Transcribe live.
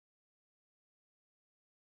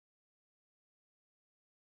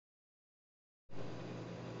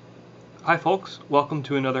Hi folks, welcome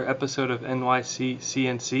to another episode of NYC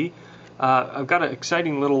CNC. I've got an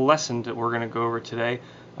exciting little lesson that we're going to go over today,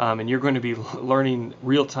 and you're going to be learning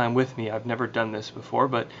real time with me. I've never done this before,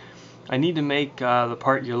 but I need to make the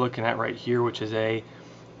part you're looking at right here, which is a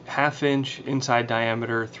 1/2 inch inside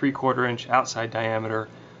diameter, 3/4 inch outside diameter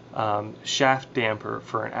shaft damper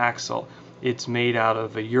for an axle. It's made out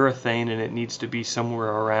of a urethane and it needs to be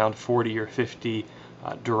somewhere around 40 or 50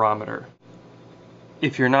 durometer.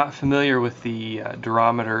 If you're not familiar with the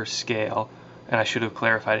durometer scale, and I should have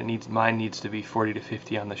clarified, mine needs to be 40 to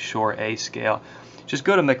 50 on the Shore A scale, just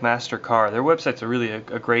go to McMaster-Carr. Their website's really a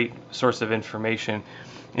great source of information.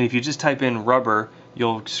 And if you just type in rubber,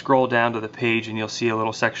 you'll scroll down to the page and you'll see a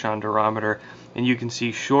little section on durometer, and you can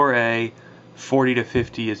see Shore A 40 to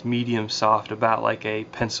 50 is medium soft, about like a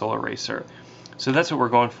pencil eraser. So that's what we're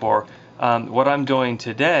going for. What I'm doing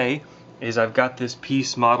today is I've got this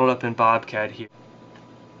piece modeled up in Bobcat here.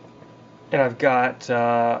 And I've got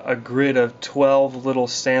a grid of 12 little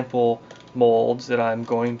sample molds that I'm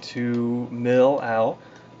going to mill out,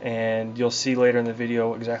 and you'll see later in the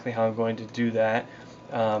video exactly how I'm going to do that.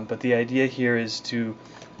 But the idea here is to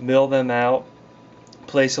mill them out,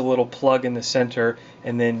 place a little plug in the center,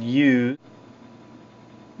 and then use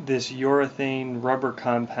this urethane rubber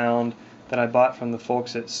compound that I bought from the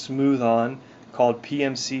folks at Smooth On called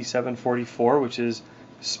PMC 744, which is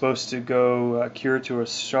supposed to go cure to a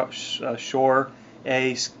Shore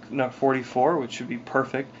A 44, which should be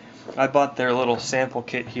perfect. I bought their little sample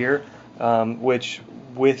kit here, which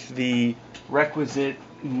with the requisite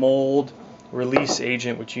mold release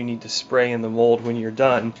agent, which you need to spray in the mold when you're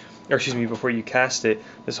done, or excuse me, before you cast it.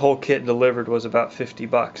 This whole kit delivered was about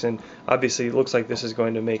 $50, and obviously it looks like this is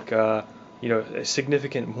going to make a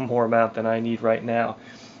significant more amount than I need right now.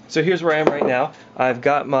 So here's where I am right now. I've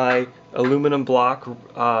got my aluminum block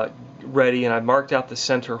ready, and I've marked out the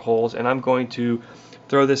center holes, and I'm going to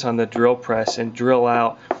throw this on the drill press and drill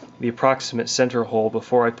out the approximate center hole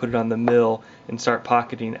before I put it on the mill and start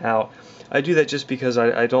pocketing out. I do that just because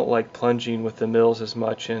I don't like plunging with the mills as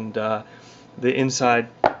much, and the inside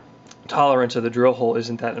tolerance of the drill hole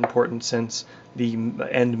isn't that important, since the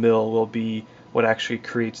end mill will be what actually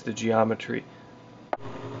creates the geometry.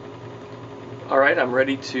 Alright, I'm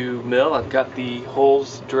ready to mill. I've got the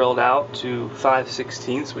holes drilled out to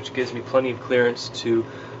 5/16, which gives me plenty of clearance to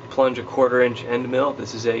plunge a 1/4 inch end mill.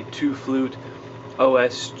 This is a 2-flute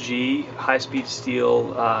OSG high-speed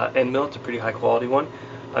steel end mill. It's a pretty high quality one.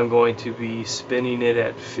 I'm going to be spinning it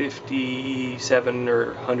at 57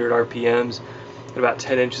 or 100 RPMs at about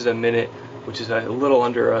 10 inches a minute, which is a little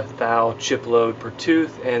under a thou chip load per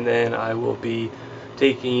tooth, and then I will be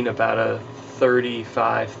taking about a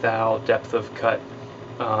 35 thou depth of cut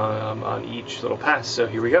on each little pass. So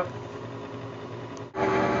here we go.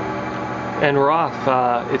 And we're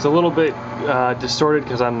off. It's a little bit distorted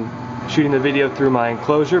because I'm shooting the video through my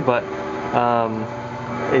enclosure, but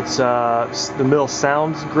the mill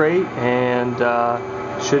sounds great and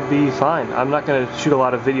should be fine. I'm not going to shoot a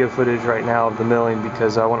lot of video footage right now of the milling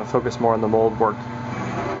because I want to focus more on the mold work.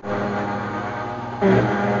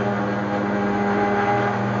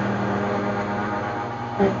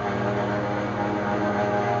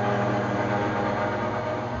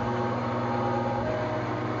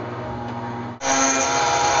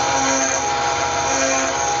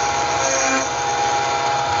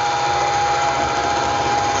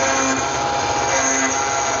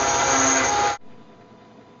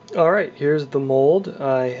 Alright, here's the mold.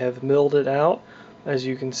 I have milled it out, as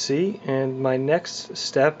you can see, and my next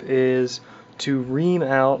step is to ream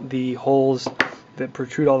out the holes that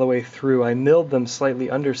protrude all the way through. I milled them slightly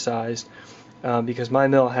undersized because my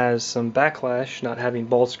mill has some backlash, not having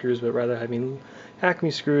bolt screws but rather having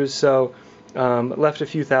Acme screws, so left a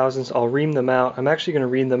few thousandths. I'll ream them out. I'm actually going to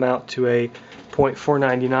ream them out to a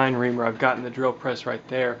 .499 reamer. I've got in the drill press right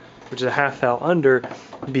there, which is a 1/2 thou under,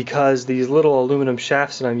 because these little aluminum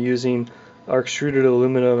shafts that I'm using are extruded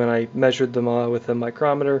aluminum, and I measured them with a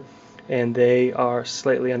micrometer, and they are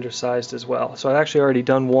slightly undersized as well. So I've actually already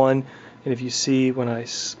done one, and if you see when I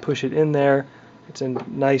push it in there, it's a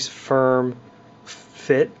nice firm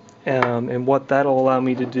fit, and what that'll allow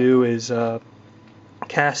me to do is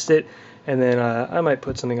cast it, and then I might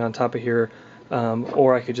put something on top of here,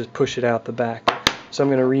 or I could just push it out the back. So I'm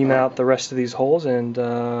going to ream out the rest of these holes, and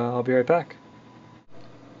I'll be right back.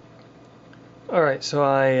 Alright, so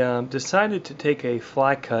I decided to take a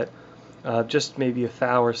fly cut, just maybe a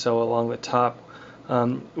thou or so along the top,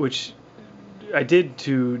 which I did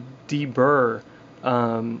to deburr.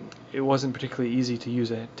 It wasn't particularly easy to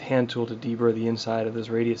use a hand tool to deburr the inside of those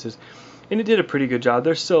radiuses, and it did a pretty good job.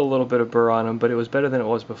 There's still a little bit of burr on them, but it was better than it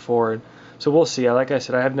was before. So we'll see. Like I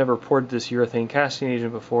said, I have never poured this urethane casting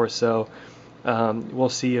agent before, so we'll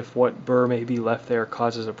see if what burr may be left there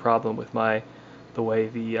causes a problem with the way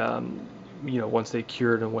the once they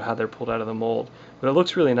cured and how they're pulled out of the mold. But it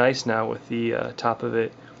looks really nice now with the top of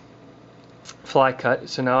it fly cut.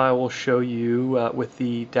 So now I will show you with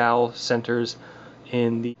the dowel centers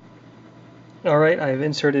in the... Alright, I've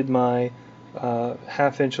inserted my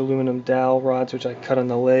 1/2-inch aluminum dowel rods, which I cut on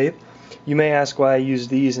the lathe. You may ask why I use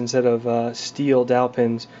these instead of steel dowel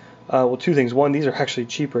pins. Well, two things. One, these are actually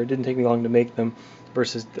cheaper. It didn't take me long to make them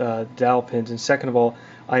versus dowel pins. And second of all,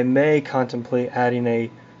 I may contemplate adding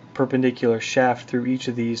a perpendicular shaft through each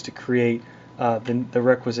of these to create the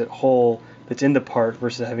requisite hole that's in the part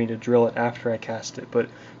versus having to drill it after I cast it. But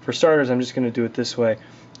for starters, I'm just going to do it this way.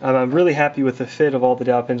 I'm really happy with the fit of all the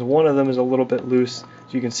dowel pins. One of them is a little bit loose.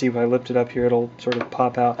 As you can see, when I lift it up here, it'll sort of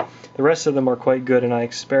pop out. The rest of them are quite good, and I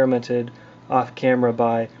experimented off camera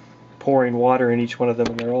by pouring water in each one of them,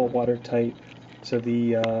 and they're all watertight. So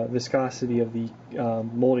the viscosity of the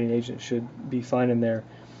molding agent should be fine in there.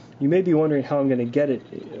 You may be wondering how I'm going to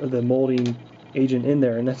get the molding agent in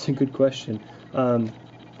there, and that's a good question. From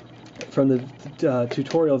the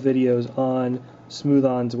tutorial videos on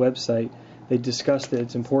Smooth-On's website, they discussed that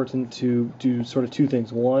it's important to do sort of two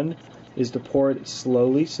things. One is to pour it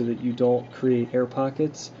slowly so that you don't create air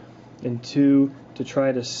pockets, and two, to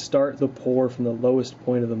try to start the pour from the lowest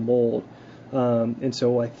point of the mold. And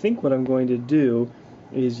so I think what I'm going to do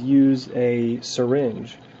is use a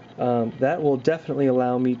syringe. That will definitely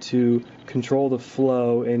allow me to control the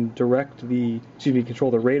flow and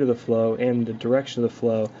control the rate of the flow and the direction of the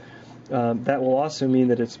flow. That will also mean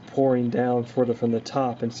that it's pouring down from the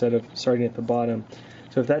top instead of starting at the bottom.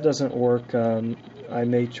 So if that doesn't work, I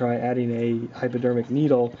may try adding a hypodermic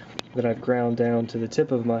needle that I've ground down to the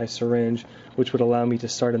tip of my syringe, which would allow me to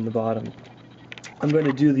start in the bottom. I'm going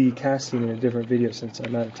to do the casting in a different video since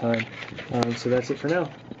I'm out of time. So that's it for now.